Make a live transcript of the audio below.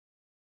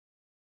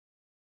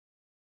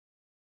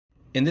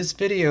In this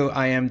video,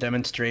 I am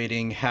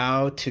demonstrating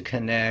how to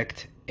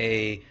connect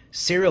a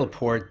serial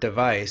port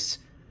device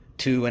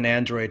to an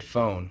Android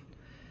phone.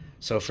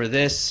 So for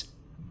this,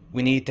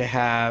 we need to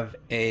have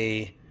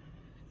a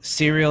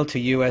serial to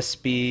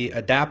USB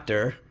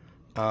adapter,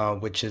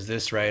 which is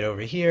this right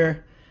over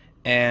here.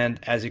 And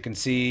as you can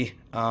see,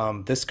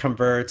 this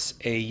converts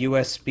a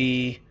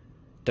USB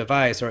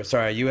device, or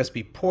sorry, a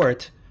USB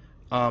port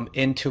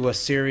into a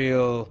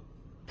serial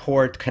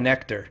port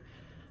connector.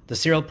 The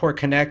serial port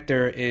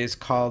connector is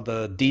called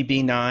the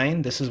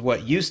DB9. This is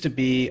what used to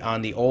be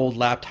on the old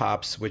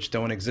laptops, which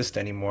don't exist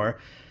anymore.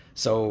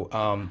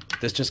 So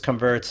this just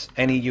converts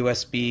any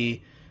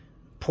USB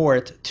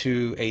port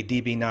to a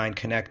DB9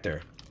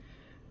 connector.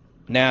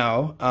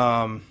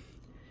 Now,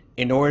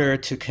 in order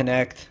to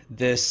connect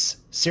this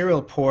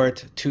serial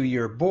port to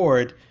your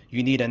board,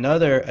 you need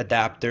another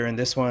adapter, and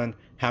this one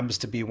happens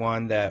to be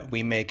one that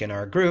we make in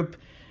our group.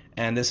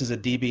 And this is a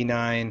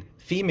DB9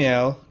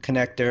 female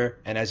connector,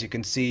 and as you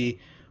can see,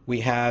 we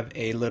have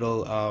a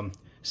little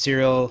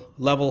serial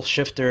level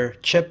shifter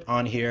chip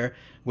on here,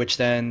 which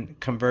then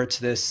converts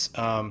this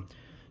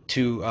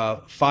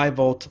to 5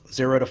 volt,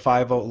 0 to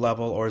 5 volt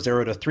level, or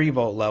 0 to 3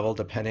 volt level,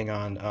 depending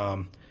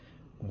on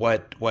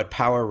what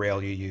power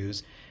rail you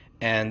use.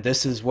 And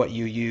this is what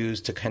you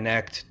use to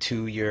connect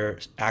to your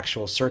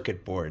actual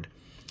circuit board.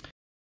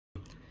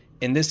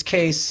 In this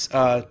case,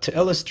 to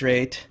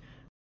illustrate,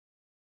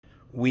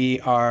 we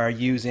are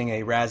using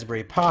a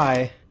Raspberry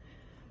Pi,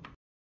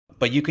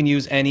 but you can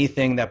use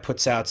anything that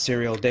puts out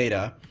serial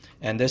data.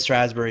 And this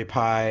Raspberry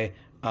Pi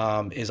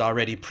is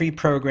already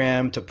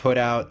pre-programmed to put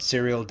out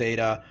serial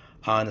data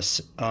on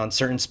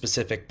certain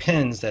specific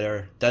pins that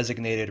are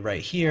designated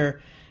right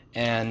here.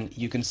 And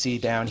you can see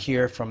down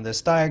here from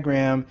this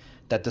diagram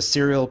that the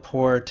serial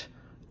port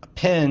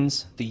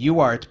pins, the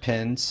UART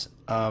pins,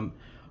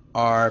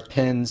 are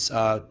pins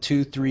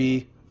 2,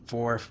 3,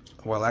 4,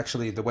 well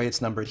actually the way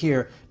it's numbered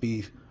here,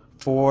 be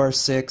 4,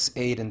 6,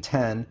 8, and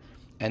 10,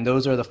 and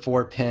those are the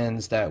 4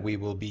 pins that we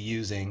will be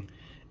using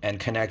and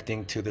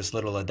connecting to this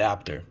little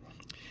adapter.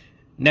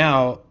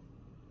 Now,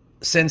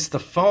 since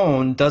the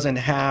phone doesn't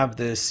have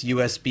this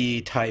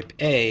USB type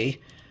A,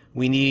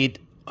 we need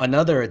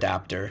another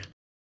adapter.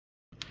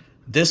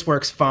 This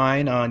works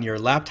fine on your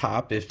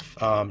laptop if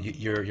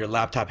your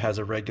laptop has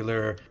a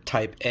regular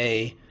type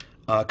A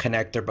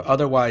connector, but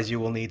otherwise you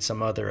will need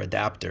some other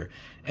adapter.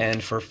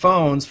 And for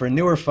phones, for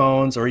newer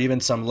phones, or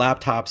even some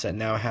laptops that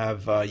now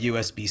have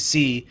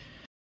USB-C,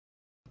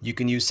 you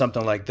can use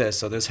something like this.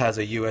 So this has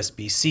a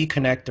USB-C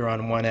connector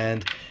on one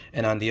end,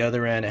 and on the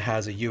other end it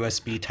has a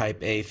USB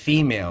type A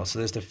female. So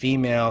there's the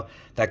female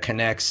that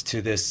connects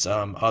to this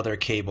other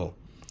cable.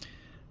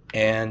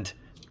 And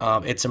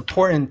it's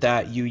important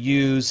that you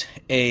use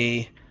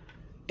a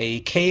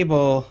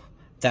cable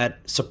that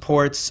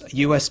supports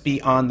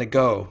USB on the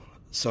go.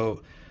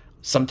 So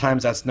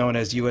sometimes that's known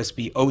as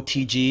USB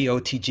OTG.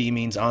 OTG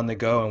means on the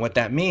go, and what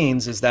that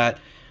means is that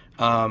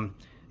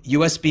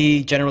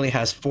USB generally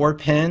has 4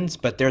 pins,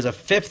 but there's a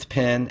 5th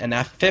pin, and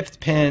that 5th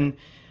pin,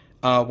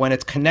 when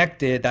it's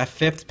connected, that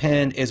 5th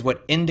pin is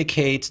what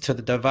indicates to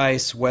the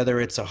device whether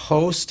it's a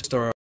host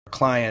or a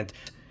client.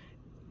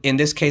 In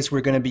this case,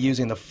 we're going to be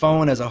using the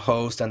phone as a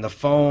host, and the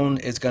phone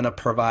is going to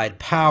provide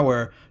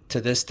power to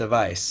this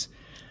device.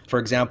 For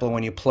example,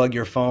 when you plug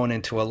your phone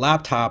into a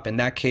laptop, in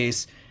that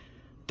case,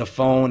 the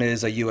phone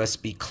is a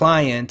USB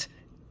client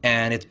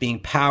and it's being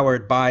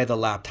powered by the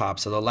laptop.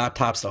 So the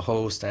laptop's the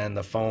host and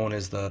the phone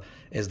is the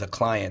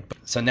client.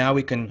 So now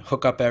we can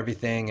hook up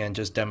everything and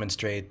just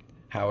demonstrate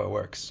how it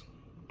works.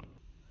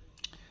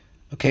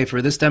 Okay,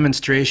 for this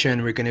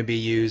demonstration, we're going to be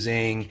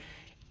using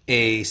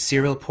a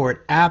serial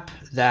port app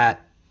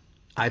that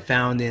I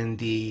found in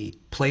the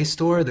Play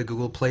Store, the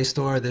Google Play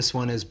Store. This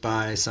one is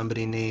by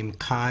somebody named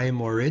Kai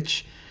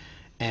Morich.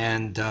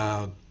 And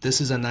this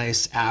is a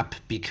nice app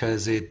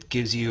because it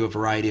gives you a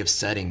variety of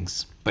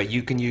settings, but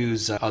you can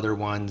use other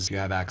ones if you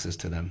have access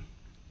to them.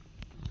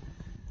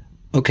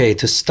 Okay,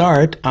 to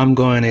start, I'm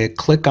going to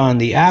click on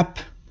the app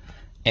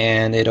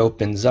and it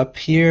opens up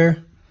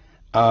here.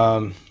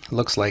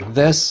 Looks like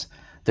this.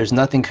 There's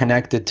nothing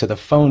connected to the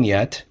phone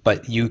yet,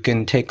 but you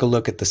can take a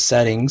look at the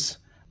settings.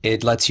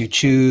 It lets you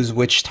choose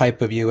which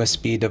type of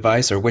USB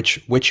device or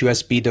which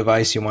USB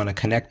device you want to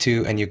connect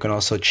to, and you can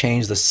also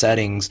change the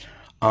settings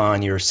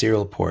on your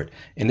serial port.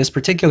 In this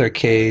particular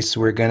case,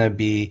 we're going to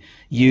be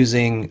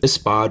using this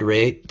baud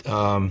rate.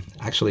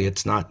 Actually,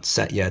 it's not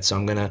set yet,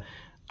 so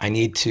I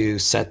need to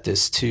set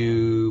this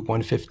to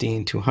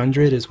 115,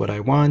 200 is what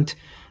I want.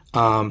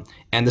 And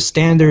the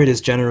standard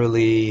is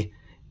generally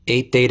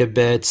 8 data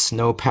bits,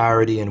 no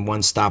parity, and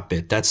 1 stop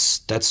bit. That's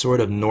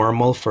sort of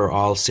normal for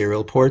all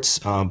serial ports,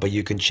 but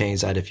you can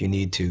change that if you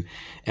need to.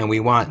 And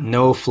we want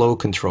no flow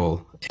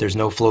control. There's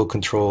no flow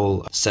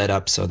control set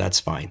up, so that's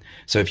fine.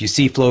 So if you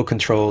see flow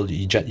control,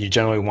 you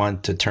generally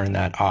want to turn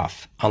that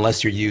off,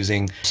 unless you're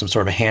using some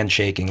sort of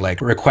handshaking,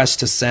 like request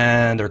to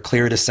send or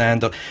clear to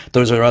send.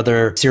 Those are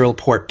other serial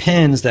port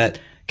pins that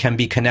can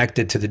be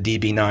connected to the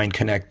DB9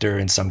 connector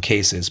in some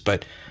cases.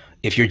 But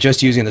if you're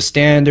just using the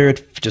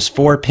standard, just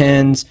 4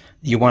 pins,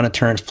 you want to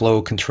turn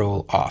flow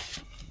control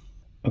off.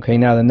 Okay,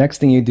 now the next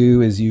thing you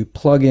do is you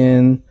plug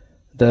in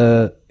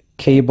the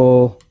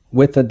cable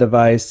with the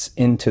device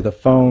into the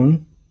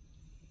phone.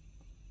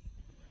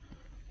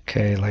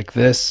 Okay, like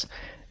this.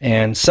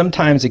 And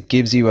sometimes it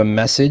gives you a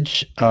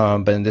message,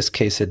 but in this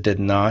case it did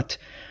not.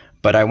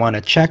 But I want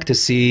to check to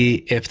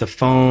see if the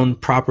phone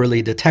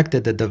properly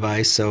detected the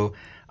device. So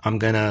I'm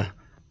gonna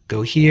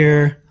go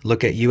here,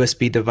 look at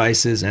USB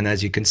devices, and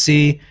as you can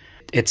see,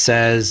 it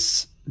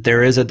says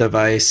there is a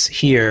device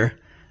here,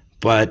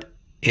 but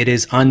it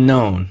is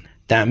unknown.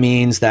 That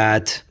means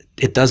that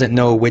it doesn't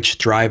know which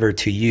driver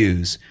to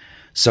use.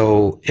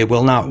 So it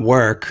will not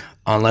work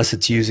unless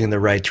it's using the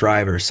right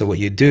driver. So what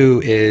you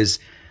do is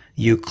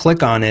you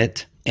click on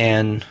it,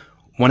 and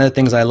one of the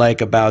things I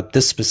like about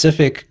this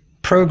specific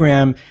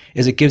program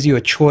is it gives you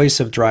a choice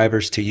of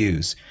drivers to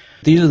use.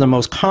 These are the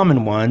most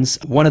common ones.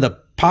 One of the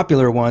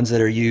popular ones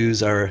that are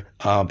used are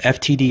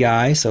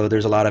FTDI, so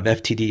there's a lot of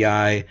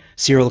FTDI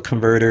serial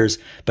converters,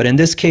 but in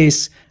this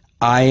case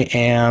I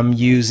am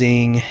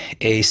using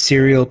a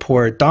serial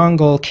port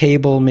dongle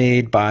cable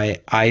made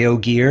by IO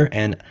Gear,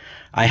 and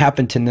I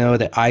happen to know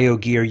that IO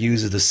Gear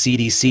uses the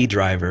CDC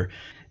driver,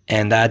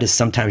 and that is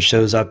sometimes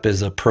shows up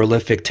as a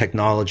prolific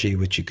technology,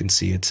 which you can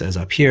see it says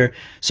up here.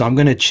 So I'm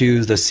going to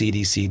choose the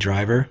CDC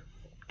driver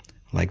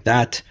like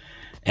that,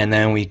 and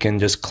then we can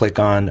just click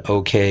on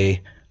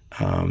OK.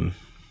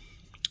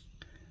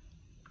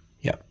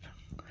 Yep.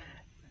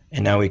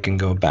 And now we can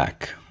go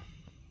back.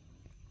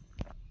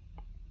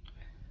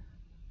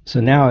 So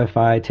now if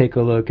I take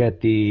a look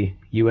at the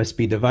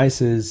USB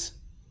devices,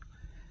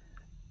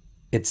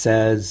 it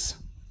says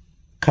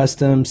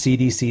custom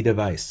CDC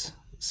device.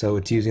 So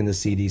it's using the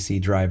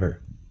CDC driver.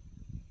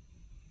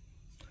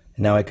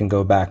 And now I can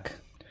go back.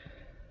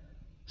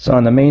 So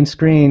on the main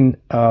screen,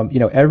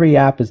 every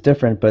app is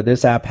different, but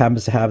this app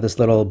happens to have this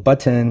little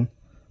button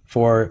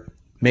for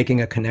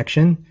making a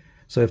connection.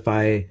 So if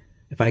I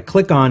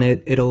click on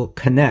it, it'll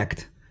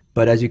connect.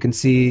 But as you can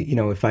see,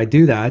 if I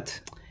do that,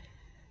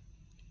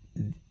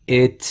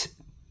 it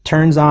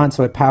turns on,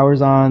 so it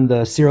powers on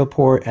the serial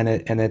port, and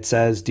it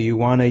says, do you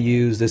want to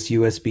use this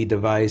USB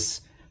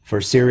device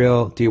for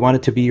serial? Do you want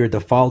it to be your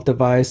default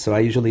device? So I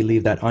usually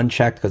leave that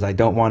unchecked because I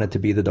don't want it to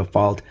be the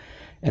default,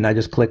 and I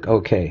just click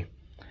OK.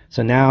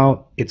 So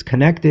now it's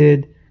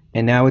connected,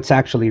 and now it's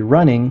actually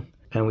running,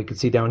 and we can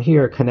see down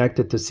here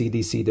connected to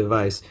CDC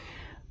device,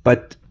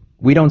 but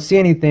we don't see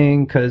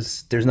anything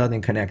because there's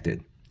nothing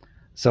connected.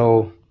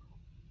 So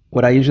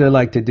what I usually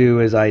like to do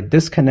is I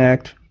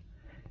disconnect,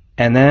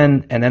 and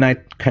then I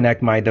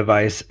connect my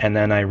device, and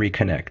then I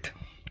reconnect.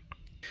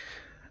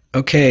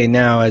 Okay,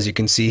 now as you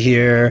can see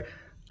here,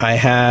 I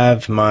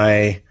have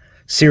my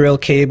serial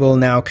cable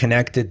now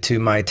connected to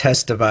my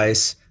test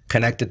device,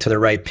 connected to the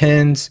right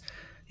pins.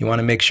 You want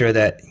to make sure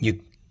that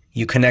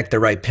you connect the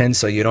right pins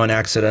so you don't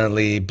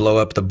accidentally blow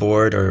up the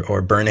board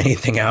or burn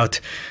anything out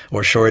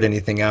or short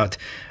anything out.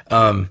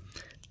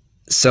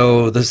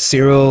 So the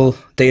serial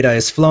data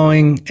is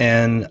flowing,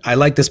 and I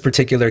like this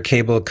particular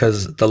cable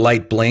because the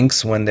light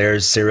blinks when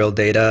there's serial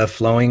data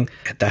flowing.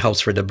 That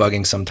helps for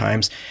debugging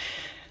sometimes.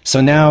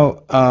 So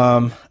now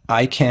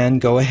I can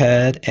go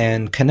ahead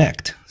and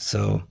connect.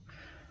 So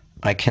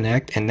I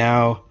connect, and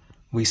now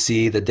we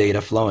see the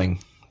data flowing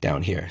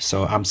down here.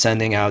 So I'm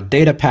sending out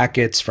data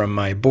packets from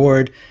my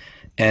board,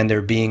 and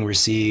they're being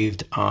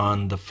received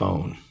on the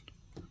phone.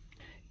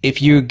 If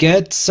you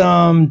get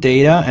some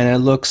data and it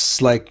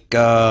looks like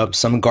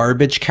some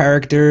garbage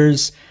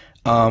characters,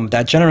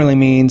 that generally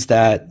means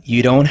that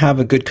you don't have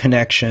a good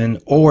connection,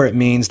 or it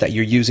means that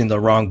you're using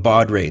the wrong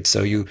baud rate.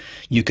 So you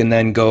can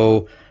then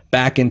go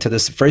back into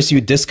this. First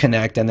you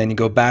disconnect, and then you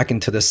go back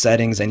into the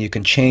settings, and you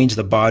can change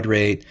the baud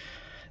rate,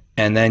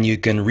 and then you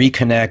can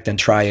reconnect and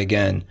try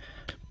again.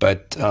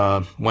 But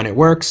when it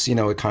works,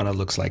 it kind of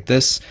looks like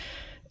this.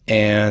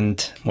 And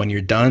when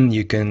you're done,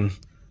 you can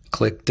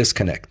click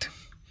disconnect.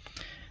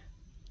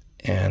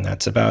 And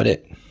that's about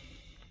it.